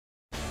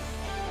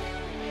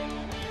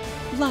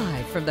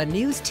Live from the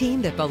news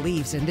team that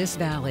believes in this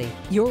valley,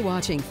 you're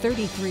watching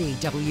 33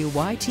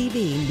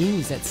 WYTV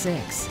News at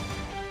 6.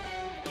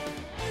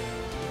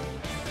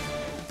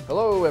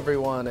 Hello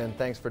everyone, and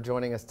thanks for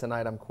joining us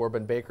tonight. I'm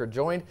Corban Baker,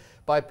 joined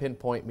by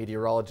Pinpoint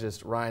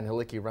meteorologist Ryan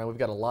Halicki. Ryan, we've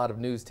got a lot of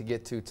news to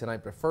get to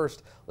tonight, but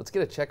first, let's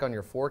get a check on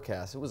your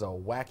forecast. It was a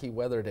wacky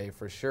weather day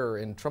for sure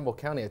in Trumbull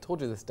County. I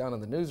told you this down in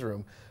the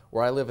newsroom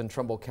where I live in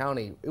Trumbull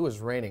County. It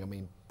was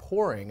raining,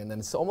 pouring, and then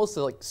it's almost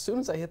like as soon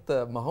as I hit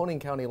the Mahoning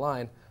County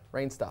line,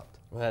 rain stopped.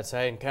 Well,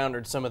 I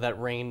encountered some of that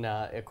rain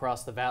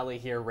across the valley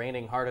here,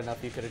 raining hard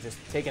enough you could have just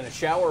taken a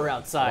shower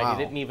outside. Wow. You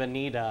didn't even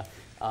need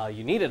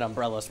you needed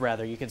umbrellas,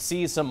 rather. You could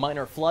see some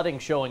minor flooding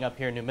showing up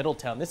here in New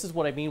Middletown. This is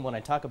what I mean when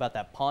I talk about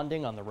that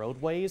ponding on the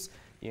roadways.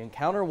 You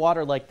encounter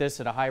water like this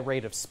at a high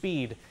rate of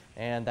speed,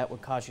 and that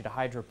would cause you to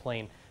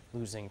hydroplane,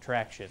 losing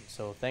traction.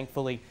 So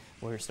thankfully,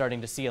 we're starting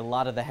to see a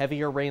lot of the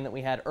heavier rain that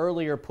we had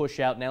earlier push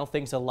out. Now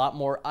things a lot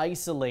more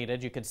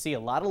isolated. You can see a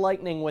lot of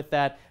lightning with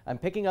that. I'm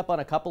picking up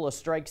on a couple of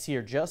strikes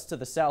here just to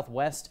the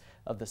southwest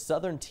of the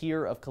southern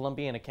tier of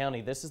Columbiana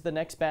County. This is the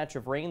next batch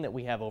of rain that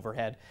we have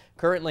overhead.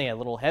 Currently a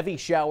little heavy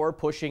shower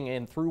pushing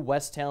in through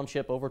West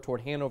Township over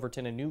toward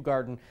Hanoverton and New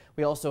Garden.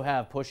 We also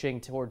have pushing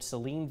towards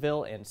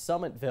Salineville and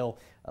Summitville,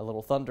 a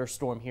little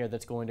thunderstorm here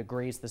that's going to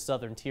graze the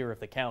southern tier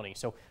of the county.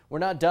 So we're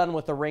not done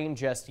with the rain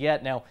just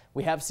yet. Now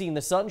we have seen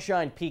the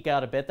sunshine peak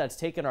out a bit. That's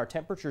taken our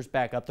temperatures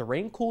back up. The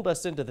rain cooled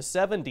us into the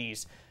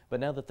 70s. But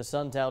now that the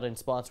sun's out in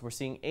spots, we're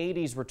seeing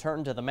 80s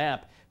return to the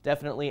map.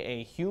 Definitely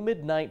a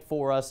humid night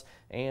for us,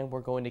 and we're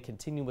going to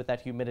continue with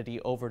that humidity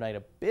overnight.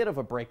 A bit of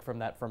a break from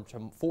that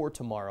for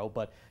tomorrow,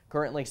 but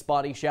currently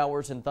spotty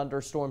showers and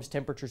thunderstorms,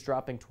 temperatures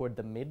dropping toward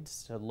the mid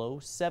to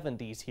low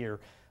 70s here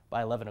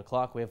by 11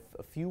 o'clock. We have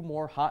a few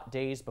more hot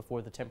days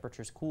before the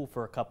temperatures cool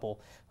for a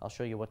couple. I'll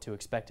show you what to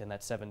expect in that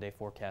 7-day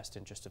forecast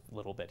in just a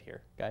little bit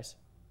here, guys.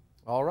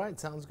 All right,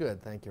 sounds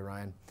good. Thank you,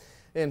 Ryan.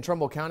 In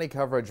Trumbull County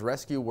coverage,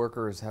 rescue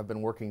workers have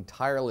been working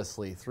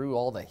tirelessly through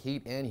all the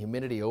heat and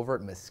humidity over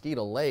at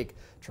Mosquito Lake,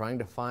 trying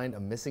to find a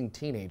missing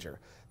teenager.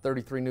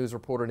 33 News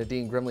reporter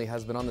Nadine Grimley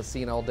has been on the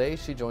scene all day.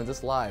 She joins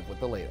us live with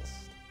the latest.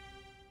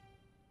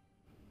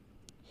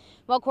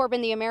 Well,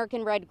 Corban, the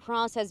American Red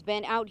Cross has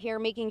been out here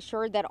making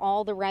sure that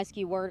all the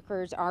rescue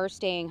workers are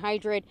staying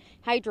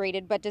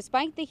hydrated. But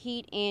despite the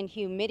heat and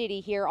humidity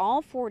here,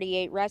 all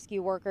 48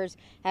 rescue workers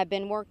have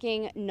been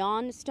working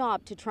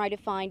non-stop to try to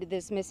find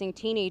this missing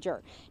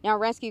teenager. Now,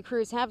 rescue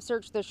crews have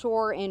searched the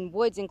shore and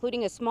woods,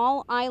 including a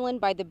small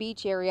island by the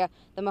beach area.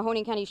 The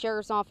Mahoning County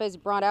Sheriff's Office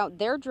brought out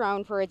their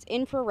drone for its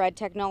infrared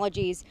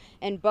technologies,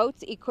 and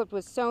boats equipped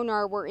with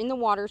sonar were in the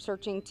water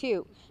searching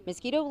too.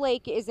 Mosquito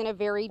Lake is in a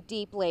very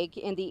deep lake,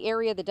 and the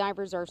area the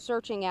divers are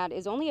searching at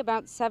is only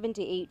about 7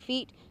 to 8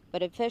 feet,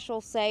 but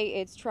officials say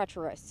it's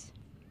treacherous.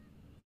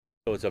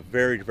 So it's a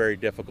very, very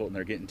difficult, and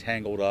they're getting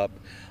tangled up,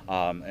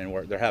 and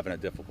they're having a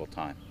difficult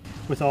time.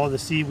 With all the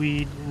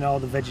seaweed and all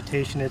the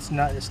vegetation,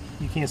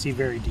 you can't see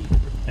very deep.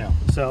 Yeah.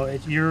 So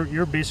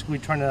you're basically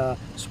trying to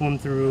swim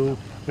through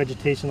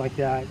vegetation like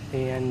that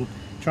and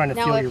trying to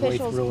feel your way through it.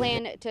 Now, officials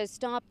plan to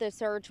stop the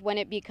search when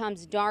it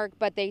becomes dark,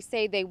 but they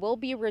say they will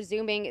be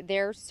resuming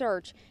their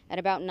search at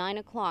about 9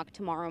 o'clock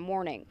tomorrow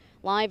morning.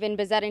 Live in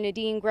Bezetta,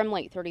 Nadine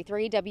Grimley,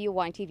 33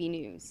 WYTV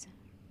News.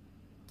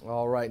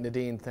 All right,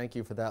 Nadine, thank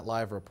you for that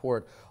live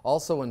report.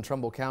 Also in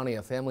Trumbull County,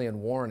 a family in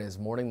Warren is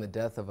mourning the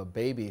death of a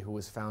baby who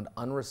was found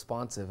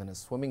unresponsive in a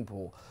swimming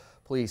pool.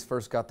 Police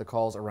first got the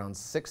calls around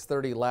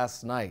 6:30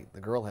 last night.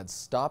 The girl had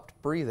stopped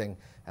breathing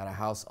at a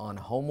house on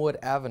Homewood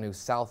Avenue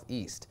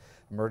Southeast.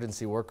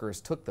 Emergency workers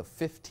took the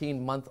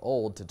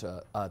 15-month-old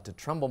to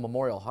Trumbull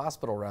Memorial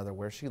Hospital,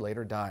 where she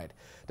later died.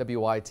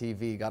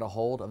 WYTV got a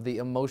hold of the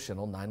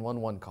emotional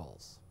 911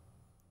 calls.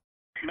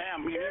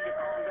 Ma'am, you need to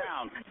calm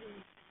down.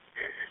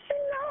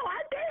 No,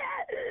 I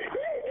can't.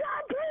 She's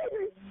not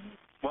breathing.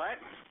 What?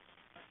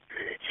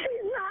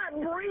 She's not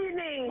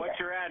breathing. What's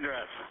your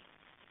address?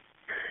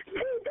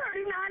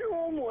 239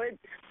 Homewood.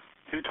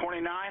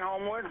 229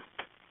 Homewood?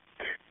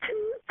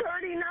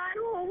 239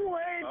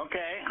 Homewood.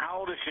 Okay, how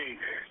old is she?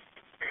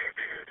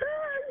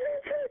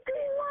 15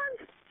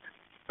 months.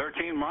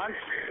 13 months?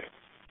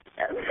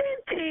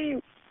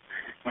 15.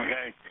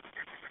 Okay.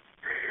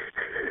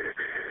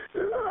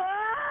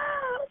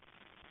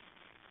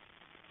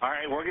 All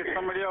right, we'll get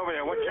somebody over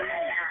there. What's your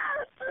name?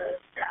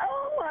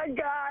 Oh, my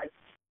God.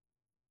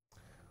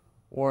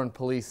 Warren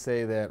police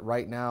say that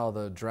right now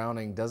the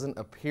drowning doesn't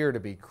appear to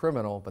be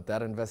criminal, but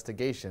that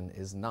investigation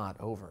is not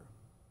over.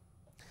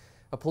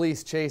 A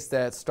police chase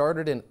that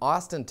started in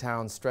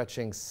Austintown,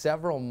 stretching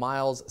several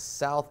miles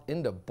south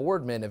into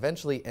Boardman,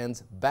 eventually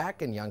ends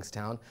back in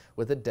Youngstown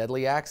with a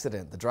deadly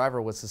accident. The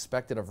driver was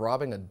suspected of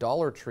robbing a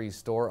Dollar Tree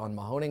store on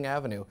Mahoning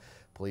Avenue.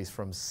 Police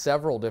from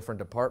several different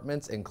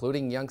departments,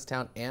 including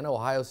Youngstown and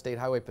Ohio State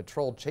Highway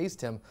Patrol,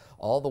 chased him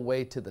all the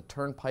way to the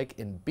turnpike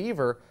in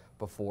Beaver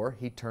before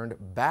he turned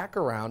back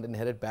around and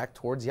headed back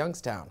towards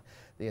Youngstown.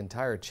 The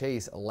entire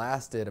chase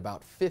lasted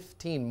about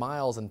 15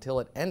 miles until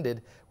it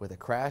ended with a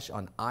crash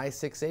on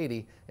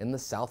I-680 in the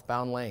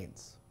southbound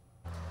lanes.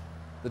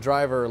 The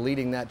driver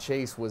leading that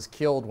chase was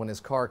killed when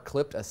his car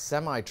clipped a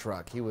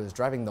semi-truck. He was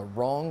driving the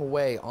wrong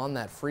way on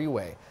that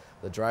freeway.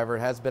 The driver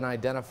has been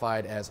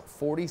identified as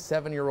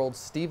 47-year-old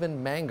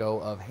Stephen Mango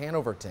of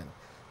Hanoverton.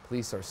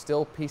 Police are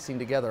still piecing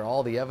together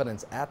all the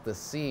evidence at the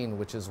scene,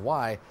 which is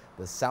why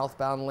the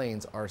southbound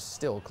lanes are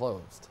still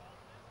closed.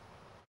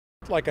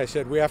 Like I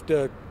said, we have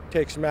to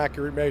take some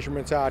accurate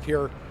measurements out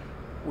here.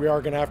 We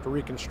are going to have to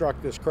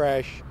reconstruct this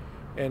crash,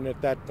 and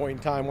at that point in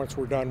time, once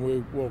we're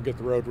done, we'll get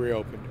the road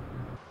reopened.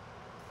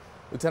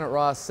 Lieutenant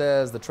Ross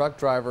says the truck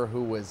driver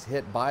who was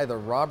hit by the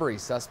robbery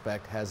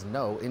suspect has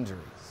no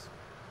injuries.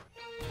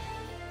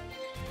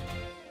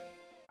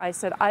 I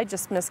said, I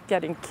just missed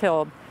getting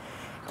killed,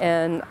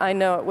 and I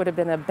know it would have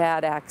been a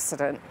bad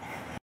accident.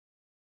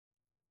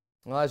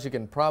 Well, as you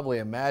can probably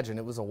imagine,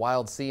 it was a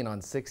wild scene on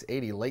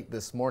 680 late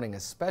this morning,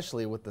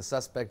 especially with the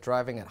suspect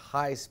driving at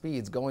high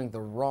speeds going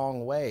the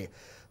wrong way.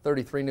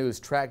 33 News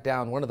tracked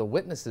down one of the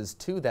witnesses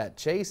to that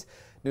chase.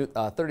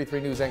 33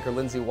 News anchor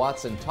Lindsay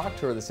Watson talked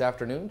to her this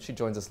afternoon. She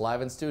joins us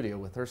live in studio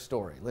with her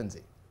story.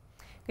 Lindsay.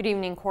 Good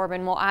evening,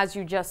 Corbin. Well, as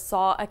you just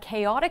saw, a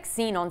chaotic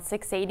scene on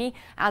 680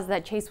 as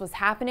that chase was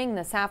happening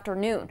this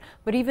afternoon,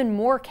 but even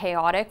more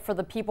chaotic for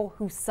the people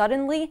who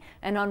suddenly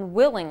and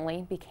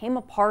unwillingly became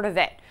a part of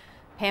it.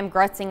 Pam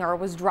Gretzinger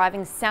was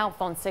driving south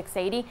on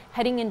 680,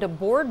 heading into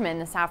Boardman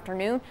this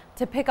afternoon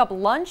to pick up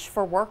lunch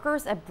for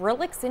workers at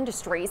Brillix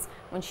Industries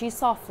when she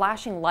saw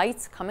flashing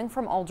lights coming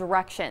from all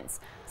directions.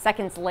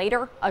 Seconds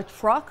later, a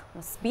truck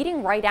was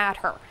speeding right at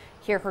her.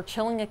 Hear her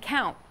chilling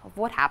account of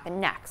what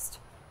happened next.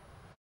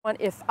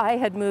 If I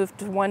had moved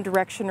to one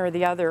direction or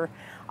the other,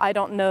 I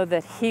don't know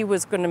that he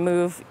was going to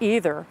move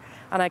either,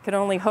 and I could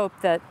only hope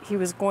that he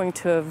was going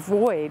to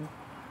avoid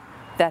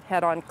that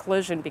head-on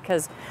collision,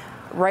 because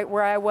right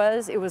where I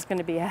was, it was going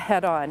to be a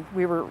head-on.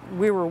 We were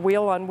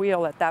wheel on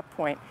wheel at that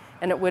point,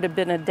 and it would have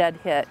been a dead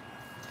hit.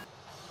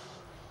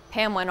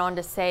 Pam went on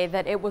to say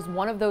that it was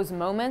one of those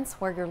moments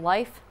where your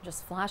life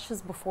just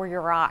flashes before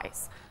your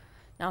eyes.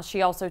 Now,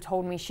 she also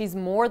told me she's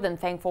more than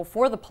thankful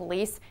for the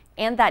police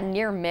and that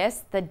near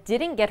miss that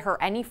didn't get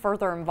her any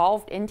further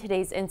involved in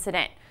today's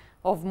incident.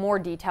 We'll have more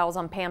details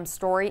on Pam's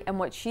story and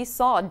what she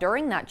saw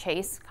during that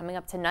chase coming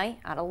up tonight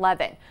at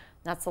 11.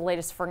 That's the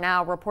latest for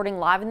now. Reporting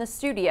live in the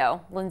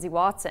studio, Lindsay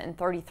Watson,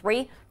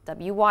 33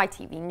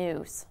 WYTV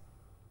News.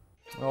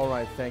 All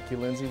right, thank you,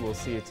 Lindsay. We'll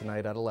see you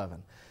tonight at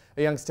 11.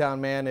 A Youngstown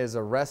man is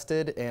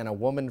arrested and a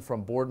woman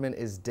from Boardman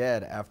is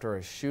dead after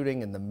a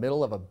shooting in the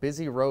middle of a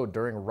busy road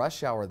during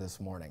rush hour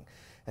this morning.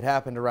 It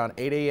happened around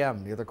 8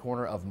 a.m. near the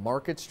corner of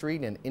Market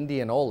Street and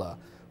Indianola.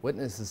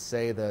 Witnesses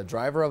say the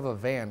driver of a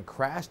van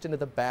crashed into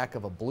the back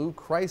of a blue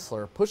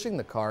Chrysler, pushing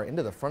the car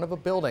into the front of a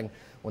building.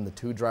 When the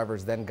two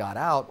drivers then got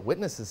out,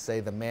 witnesses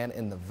say the man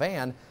in the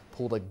van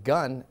pulled a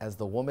gun as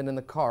the woman in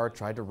the car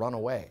tried to run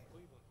away.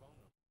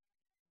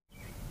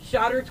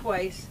 Shot her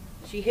twice.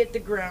 She hit the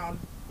ground,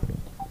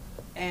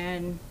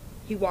 and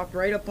he walked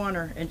right up on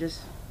her and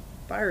just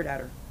fired at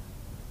her.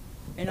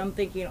 And I'm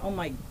thinking, oh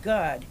my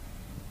God.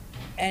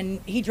 And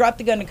he dropped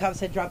the gun. The cop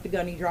said, drop the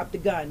gun. He dropped the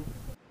gun.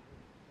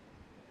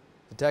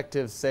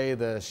 Detectives say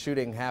the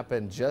shooting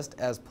happened just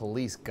as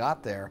police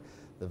got there.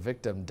 The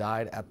victim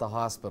died at the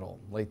hospital.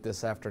 Late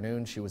this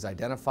afternoon, she was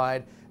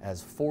identified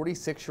as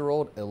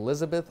 46-year-old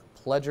Elizabeth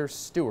Pledger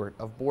Stewart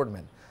of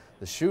Boardman.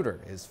 The shooter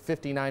is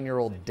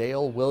 59-year-old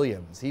Dale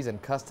Williams. He's in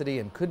custody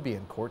and could be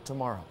in court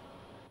tomorrow.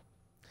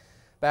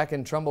 Back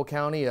in Trumbull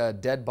County, a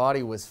dead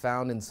body was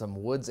found in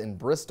some woods in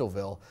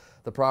Bristolville.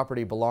 The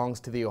property belongs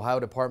to the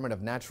Ohio Department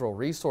of Natural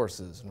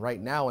Resources. And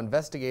right now,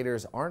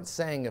 investigators aren't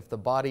saying if the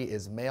body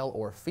is male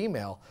or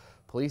female.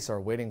 Police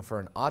are waiting for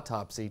an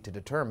autopsy to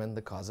determine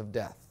the cause of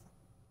death.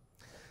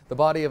 The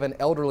body of an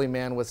elderly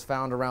man was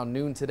found around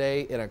noon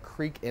today in a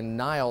creek in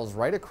Niles,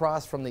 right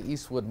across from the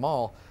Eastwood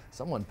Mall.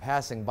 Someone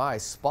passing by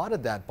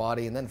spotted that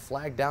body and then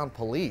flagged down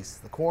police.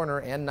 The coroner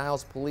and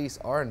Niles police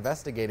are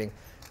investigating.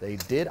 They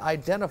did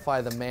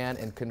identify the man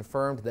and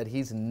confirmed that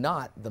he's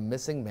not the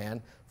missing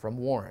man from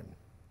Warren.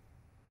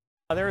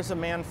 There is a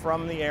man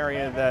from the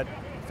area that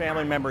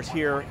family members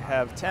here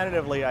have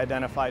tentatively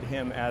identified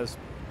him as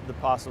the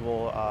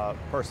possible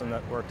person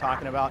that we're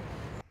talking about.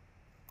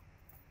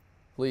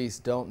 Police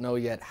don't know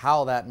yet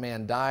how that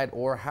man died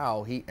or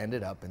how he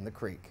ended up in the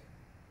creek.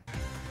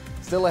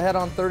 Still ahead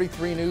on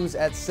 33 News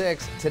at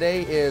 6.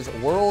 Today is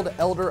World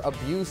Elder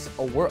Abuse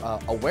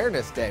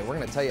Awareness Day. We're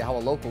going to tell you how a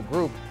local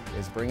group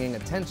is bringing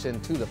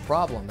attention to the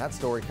problem. That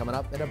story coming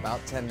up in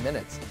about 10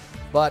 minutes.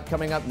 But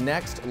coming up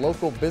next,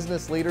 local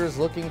business leaders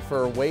looking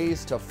for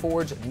ways to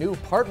forge new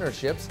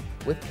partnerships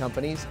with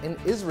companies in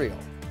Israel.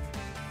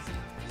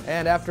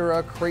 And after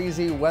a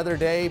crazy weather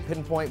day,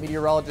 Pinpoint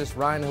meteorologist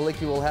Ryan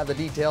Halicki will have the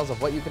details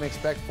of what you can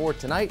expect for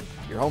tonight.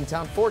 Your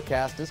hometown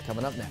forecast is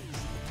coming up next.